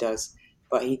at what she does.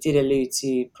 But he did allude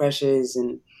to pressures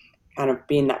and kind of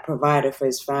being that provider for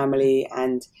his family.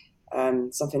 And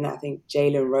something that I think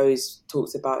Jalen Rose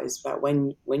talks about is that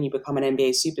when you become an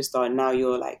NBA superstar, now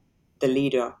you're like the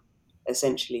leader,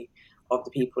 essentially, of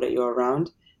the people that you're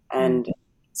around. And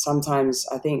sometimes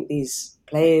I think these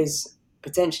players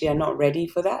potentially are not ready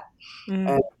for that.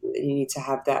 You need to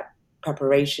have that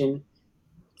preparation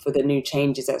for the new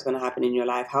changes that's going to happen in your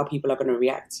life, how people are going to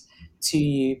react to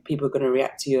you, people are going to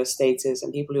react to your status,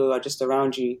 and people who are just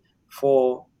around you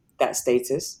for that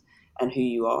status and who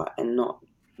you are, and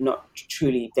not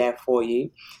truly there for you.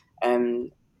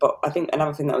 But I think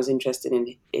another thing that was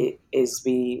interesting in is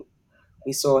we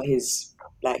saw his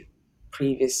like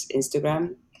previous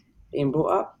Instagram being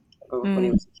brought up when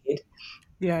he was a kid.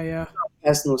 Yeah.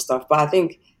 Personal stuff, but I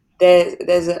think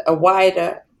there's a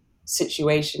wider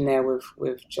situation there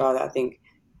with Ja that I think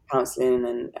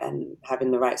counselling and having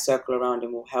the right circle around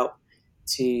him will help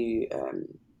to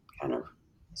kind of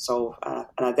solve. And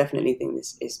I definitely think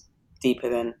this is deeper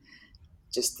than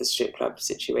just the strip club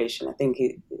situation. I think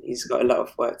he's got a lot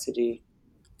of work to do.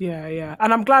 Yeah.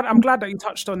 And I'm glad that you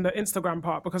touched on the Instagram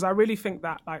part, because I really think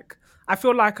that, like, I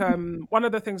feel like one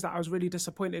of the things that I was really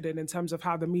disappointed in terms of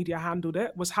how the media handled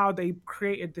it was how they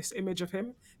created this image of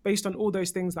him based on all those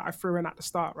things that I threw in at the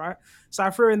start, right? So I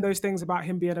threw in those things about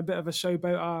him being a bit of a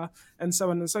showboater and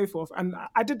so on and so forth. And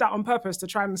I did that on purpose to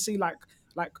try and see like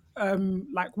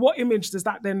what image does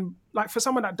that then, like, for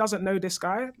someone that doesn't know this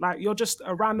guy, like, you're just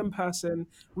a random person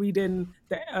reading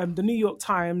the New York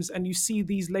Times and you see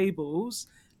these labels.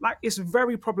 Like, it's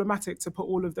very problematic to put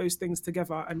all of those things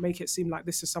together and make it seem like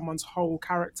this is someone's whole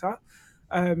character,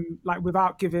 like,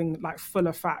 without giving like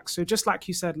fuller facts. So just like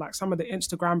you said, like some of the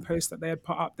Instagram posts that they had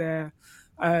put up there,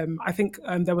 I think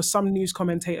there were some news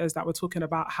commentators that were talking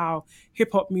about how hip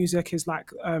hop music is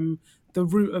like the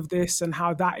root of this, and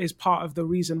how that is part of the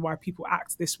reason why people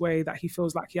act this way, that he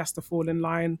feels like he has to fall in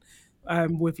line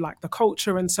with like the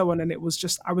culture and so on. And it was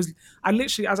just, I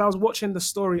literally, as I was watching the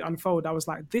story unfold, I was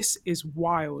like, this is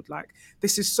wild. Like,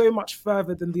 this is so much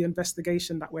further than the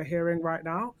investigation that we're hearing right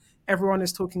now. Everyone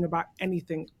is talking about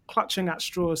anything, clutching at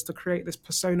straws to create this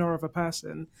persona of a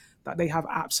person that they have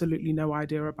absolutely no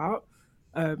idea about.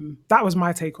 That was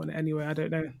my take on it anyway. I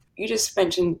don't know. You just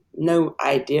mentioned no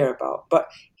idea about, but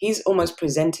he's almost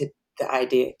presented the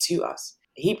idea to us.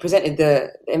 He presented the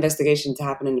investigation to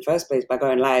happen in the first place by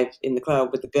going live in the club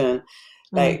with the gun.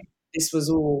 Like, this is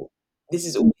all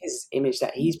his image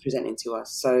that he's presenting to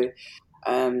us. So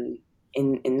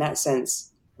in that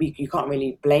sense, you can't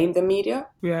really blame the media.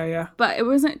 Yeah. But it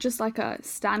wasn't just like a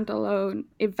standalone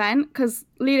event, because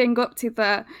leading up to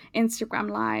the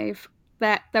Instagram live,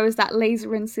 there was that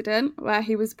laser incident where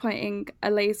he was pointing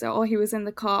a laser, or he was in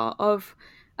the car of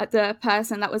the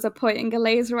person that was pointing a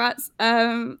laser at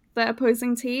the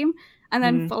opposing team. And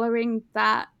then following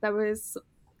that, there was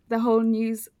the whole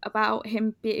news about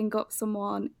him beating up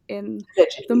someone in the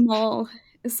Literally. mall.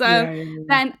 So Yeah.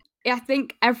 then I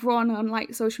think everyone on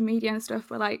like social media and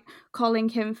stuff were like calling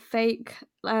him fake,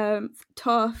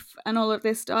 tough, and all of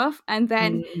this stuff. And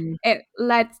then it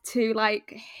led to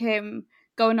like him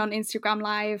going on Instagram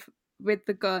live with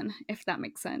the gun, if that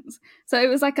makes sense. So it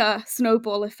was like a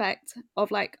snowball effect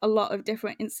of like a lot of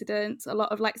different incidents, a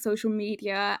lot of like social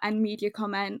media and media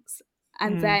comments.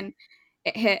 And then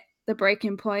it hit the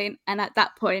breaking point. And at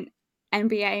that point,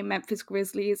 NBA, Memphis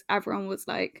Grizzlies, everyone was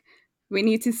like, we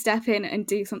need to step in and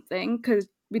do something, because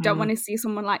we don't want to see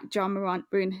someone like Ja Morant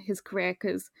ruin his career,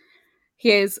 because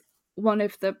he is one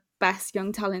of the best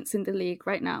young talents in the league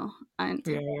right now. And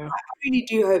Yeah. I really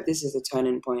do hope this is a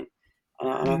turning point,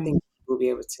 and I think we'll be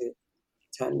able to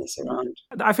turn this around.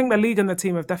 I think the league and the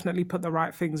team have definitely put the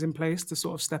right things in place to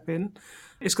sort of step in.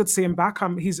 It's good to see him back.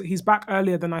 He's back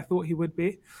earlier than I thought he would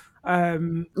be.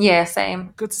 Yeah,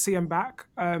 same. Good to see him back.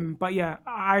 But yeah,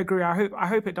 I agree. I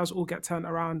hope it does all get turned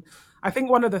around. I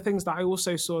think one of the things that I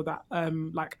also saw that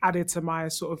like added to my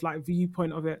sort of like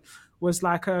viewpoint of it was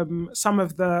like some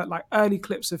of the like early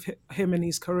clips of him in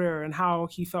his career, and how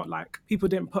he felt like people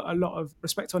didn't put a lot of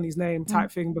respect on his name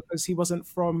type thing because he wasn't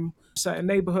from certain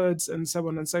neighborhoods and so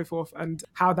on and so forth, and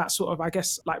how that sort of, I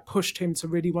guess, like pushed him to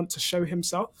really want to show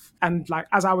himself. And like,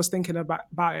 as I was thinking about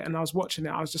it and I was watching it,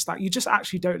 I was just like, you just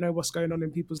actually don't know what's going on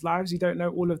in people's lives. You don't know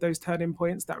all of those turning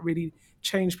points that really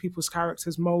change people's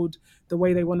characters, mold the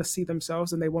way they want to see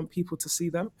themselves and they want people to see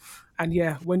them. And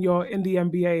yeah, when you're in the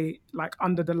NBA, like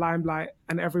under the limelight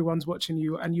and everyone's watching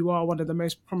you, and you are one of the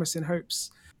most promising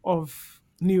hopes of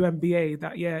new NBA,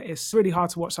 that yeah, it's really hard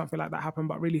to watch something like that happen,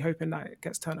 but really hoping that it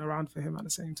gets turned around for him at the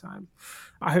same time.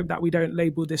 I hope that we don't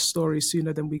label this story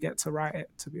sooner than we get to write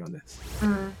it, to be honest.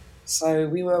 So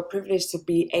we were privileged to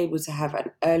be able to have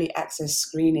an early access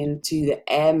screening to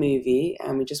the Air movie,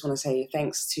 and we just want to say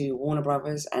thanks to Warner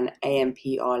Brothers and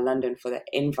AMPR London for the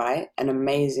invite. An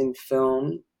amazing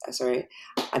film. Sorry,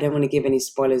 I don't want to give any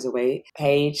spoilers away.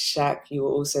 Paige, Shaq, you were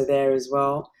also there as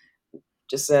well.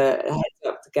 Just a heads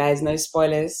up, guys, no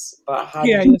spoilers. But how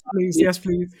Yeah, did you? yes,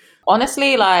 please.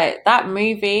 Honestly, like that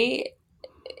movie,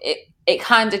 it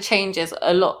kind of changes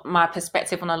a lot my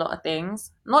perspective on a lot of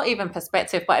things. Not even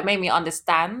perspective, but it made me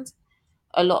understand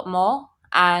a lot more.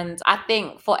 And I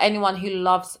think for anyone who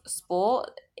loves sport,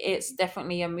 it's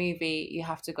definitely a movie you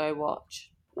have to go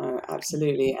watch. No,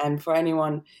 absolutely. And for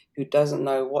anyone who doesn't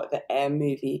know what the Air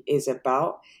movie is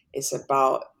about, it's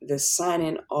about the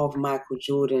signing of Michael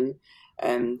Jordan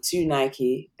to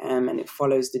Nike, and it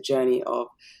follows the journey of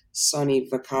Sonny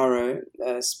Vaccaro,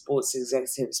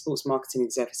 sports marketing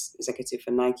executive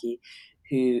for Nike,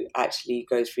 who actually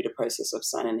goes through the process of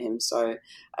signing him. So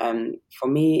for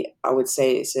me, I would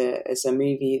say it's a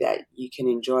movie that you can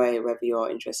enjoy whether you're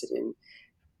interested in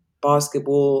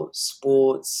basketball,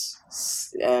 sports,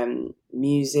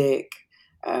 music,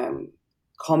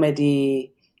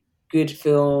 comedy, good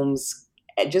films,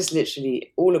 just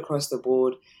literally all across the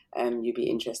board. You'd be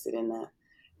interested in that.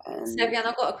 Sevian,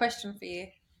 I've got a question for you.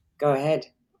 Go ahead.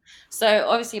 So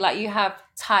obviously, like, you have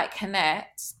tight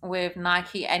connects with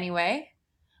Nike anyway.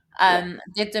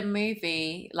 Did the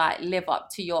movie like live up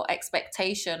to your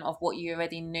expectation of what you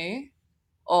already knew,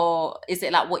 or is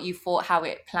it like what you thought, how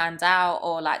it planned out,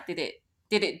 or like did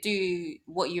it do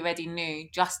what you already knew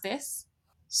justice?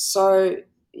 So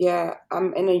yeah,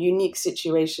 I'm in a unique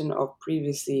situation of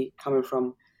previously coming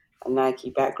from a Nike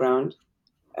background,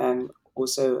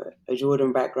 also a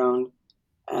Jordan background,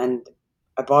 and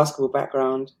a basketball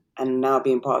background, and now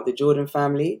being part of the Jordan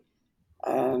family.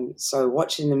 So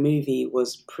watching the movie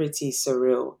was pretty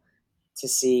surreal to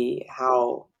see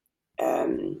how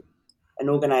an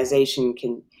organization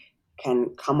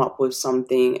can come up with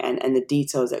something, and the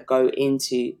details that go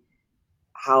into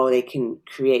how they can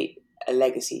create a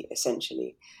legacy,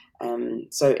 essentially.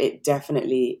 So it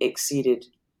definitely exceeded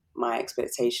my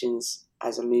expectations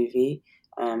as a movie,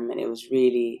 and it was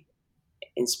really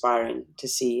inspiring to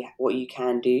see what you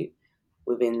can do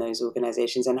within those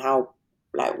organizations and how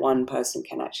like one person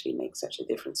can actually make such a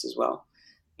difference as well.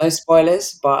 No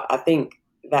spoilers, but I think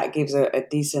that gives a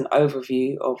decent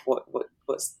overview of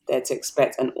what's there to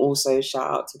expect, and also shout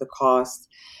out to the cast,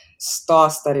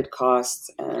 star-studded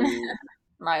cast.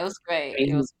 Right, it was great. It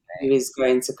Who was great. is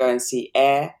going to go and see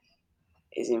Air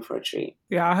is in for a treat.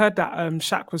 Yeah, I heard that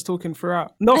Shaq was talking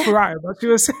throughout. Not throughout, but she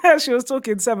was she was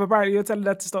talking. Seb, apparently you're telling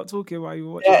her to stop talking while you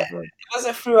were watching Yeah, the film. it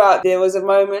wasn't throughout. There was a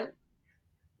moment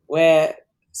where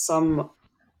some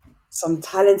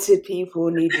talented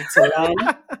people needed to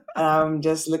land. I'm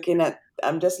just looking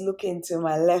to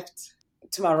my left,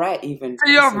 to my right even.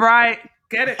 So you're right.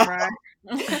 Get it right.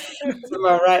 To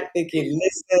my right, thinking,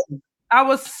 listen, I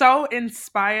was so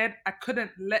inspired. I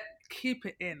couldn't keep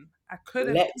it in. I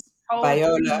couldn't let hold in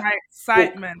Viola my cook.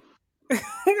 excitement. I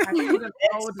couldn't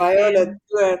Let hold it Viola in.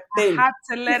 do her I thing. had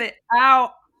to let it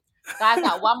out. Guys,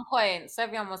 at one point,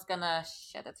 Sevian was gonna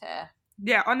shed a tear.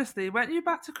 Yeah, honestly, weren't you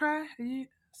about to cry? Are you,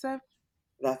 Seb?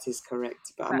 That is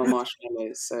correct, but I'm a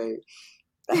marshmallow, so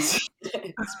that's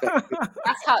expected.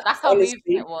 That's how moving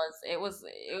Honestly, it was. It was,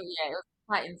 yeah, it was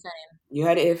quite insane. you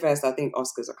heard it here first. I think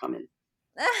Oscars are coming.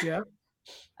 Yeah,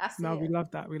 I see no, we it. love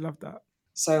that. We love that.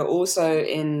 So also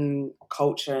in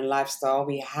culture and lifestyle,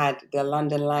 we had the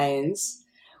London Lions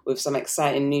with some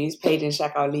exciting news. Paige and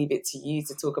Shaq, I'll leave it to you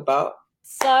to talk about.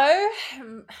 So,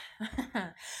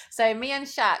 so me and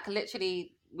Shaq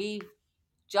literally we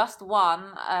just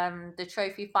won the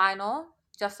trophy final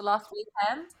just last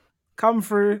weekend. Come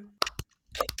through.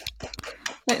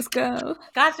 Let's go.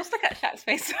 Guys, just look at Shaq's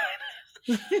face.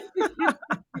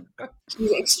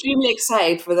 She's extremely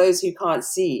excited for those who can't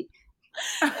see.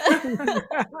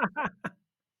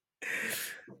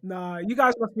 Nah, you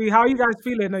guys must be. How are you guys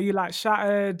feeling? Are you like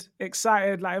shattered,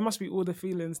 excited? Like it must be all the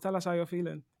feelings. Tell us how you're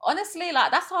feeling. Honestly,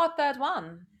 like that's our third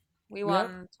one. We Yeah.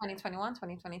 won 2021,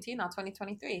 2022, now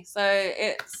 2023. So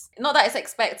it's not that it's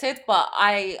expected, but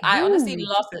I honestly Ooh, she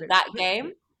loved said that expected.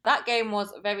 game. That game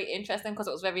was very interesting because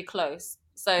it was very close.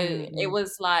 So it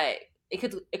was like it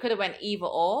could have went either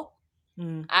or.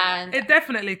 And It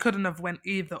definitely couldn't have went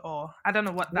either or. I don't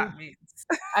know what that means.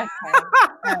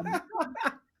 okay.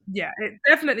 Yeah, it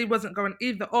definitely wasn't going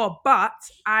either or, but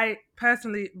I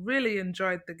personally really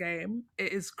enjoyed the game.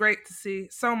 It is great to see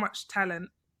so much talent,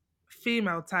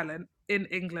 female talent in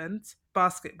England,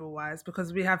 basketball wise,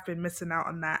 because we have been missing out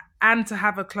on that. And to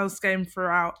have a close game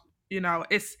throughout,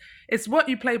 it's what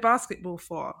you play basketball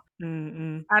for.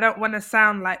 I don't want to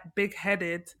sound like big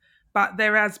headed, but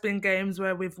there has been games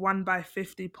where we've won by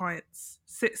 50 points,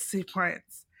 60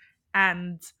 points,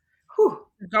 and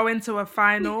go into a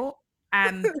final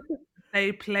and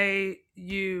they play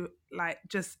you like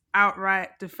just outright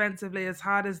defensively as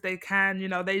hard as they can.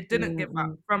 They didn't give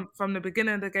up from the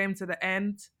beginning of the game to the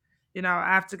end.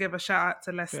 I have to give a shout out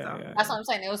to Leicester. That's what I'm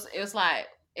saying. It was like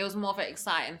it was more of an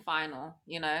exciting final,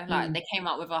 like they came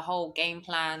up with a whole game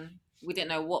plan. We didn't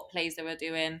know what plays they were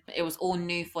doing. It was all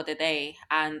new for the day,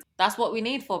 and that's what we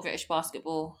need for British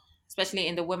basketball, especially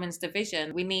in the women's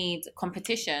division. We need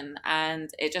competition, and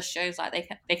it just shows like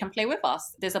they can play with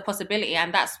us. There's a possibility,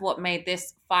 and that's what made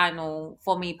this final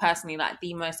for me personally like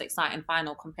the most exciting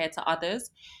final compared to others.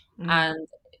 And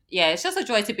yeah, it's just a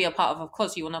joy to be a part of. Of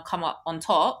course, you want to come up on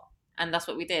top, and that's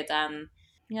what we did. And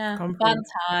yeah, fun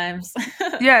times.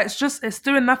 Yeah, it's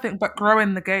doing nothing but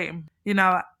growing the game.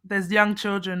 There's young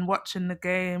children watching the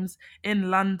games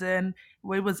in London.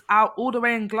 We was out all the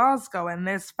way in Glasgow, and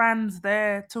there's fans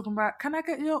there talking about, can I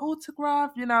get your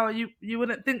autograph? You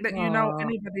wouldn't think that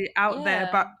anybody out there,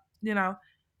 but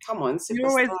Come on,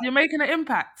 superstar. You're making an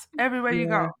impact everywhere you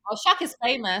go. Oh, Shaq is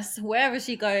famous. Wherever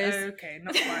she goes. Okay,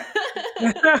 not quite.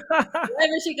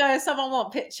 Wherever she goes, someone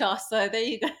want picture. So there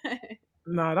you go.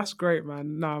 No, that's great,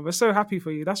 man. No, we're so happy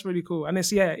for you. That's really cool. And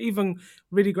it's, even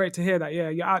really great to hear that,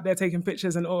 you're out there taking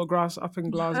pictures and autographs up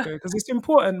in Glasgow, because it's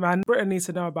important, man. Britain needs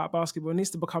to know about basketball. It needs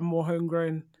to become more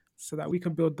homegrown so that we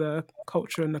can build the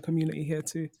culture and the community here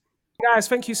too. Guys,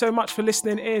 thank you so much for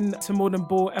listening in to More Than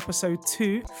Ball episode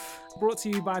 2, brought to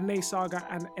you by Nay Saga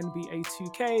and NBA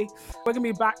 2K. We're going to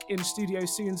be back in studio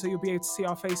soon, so you'll be able to see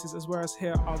our faces as well as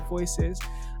hear our voices.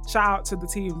 Shout out to the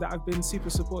team that have been super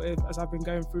supportive as I've been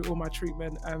going through all my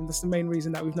treatment. That's the main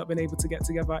reason that we've not been able to get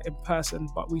together in person,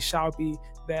 but we shall be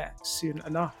there soon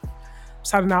enough.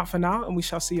 Signing out for now, and we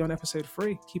shall see you on episode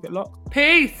 3. Keep it locked.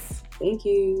 Peace. Thank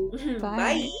you.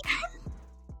 Bye.